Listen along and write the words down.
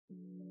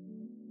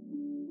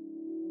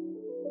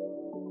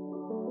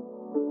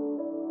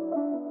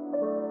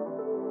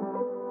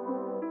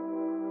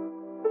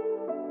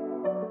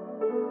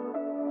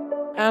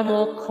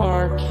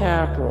Amlcar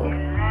Cabral,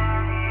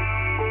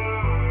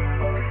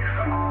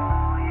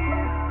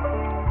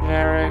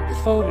 Farag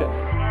Foda,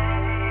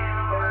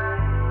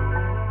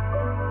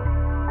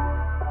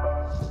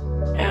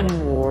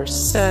 Anwar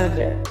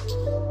Sadat,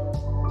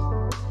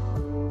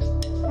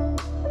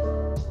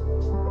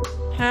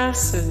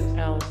 Hassan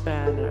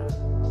al-Banna,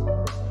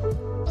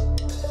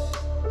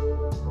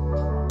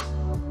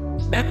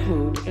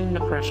 Mahmoud,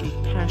 an-Nukrashi,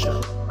 Pasha,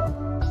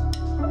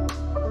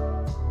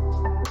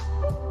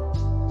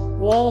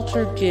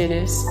 Walter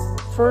Guinness,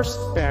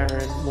 1st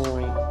Baron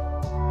Moyne,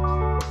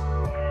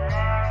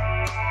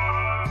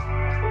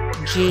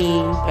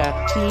 Jean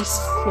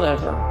Baptiste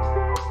Klber,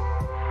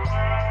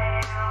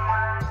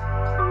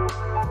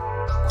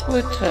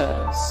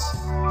 Qutuz,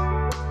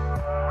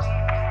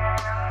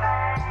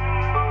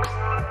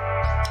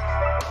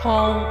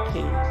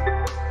 Pompey,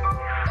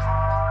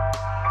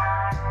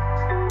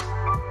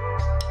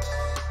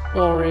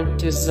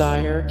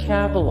 Laurent-Dsir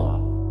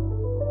Kabila,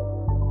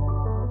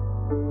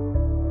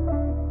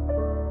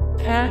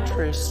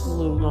 Patrice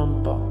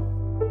Lumumba,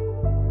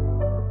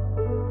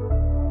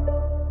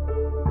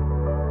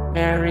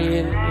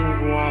 Marion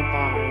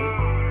Ingwabai,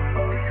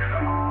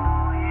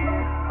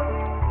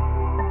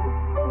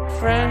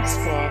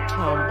 Francois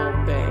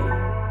Tombalbaye,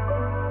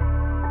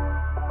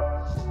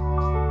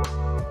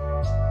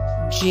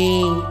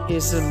 Jean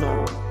Isamo,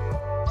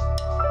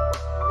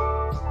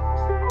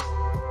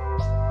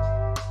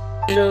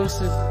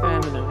 Joseph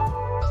Famino,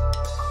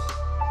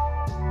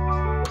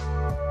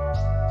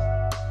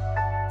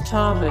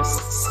 Thomas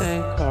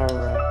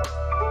Sankara,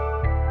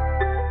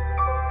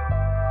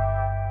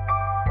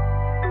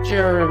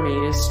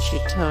 Jeremias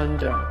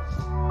Chitunda,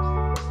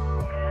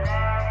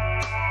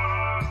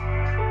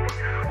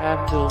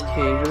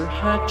 Abdulkader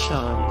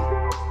Hachani,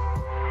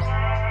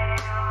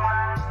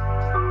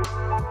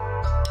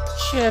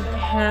 Cheb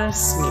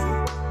Hasni,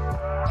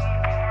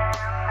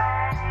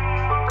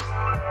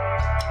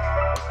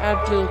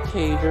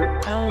 Abdulkader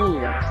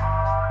Allah,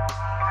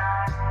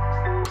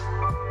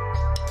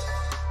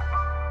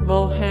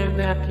 Mohammed,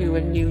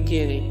 Papua New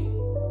Guinea,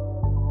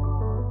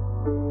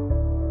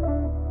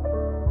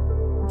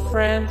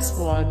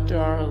 Francois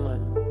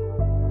Darlin.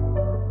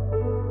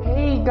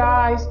 Hey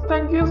guys,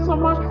 thank you so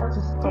much for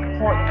the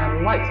support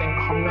and likes and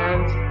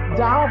comments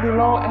down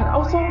below, and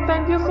also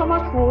thank you so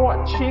much for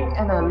watching,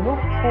 and I look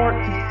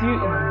forward to see you in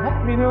the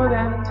next video.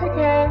 Then take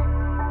care,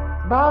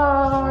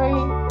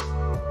 bye.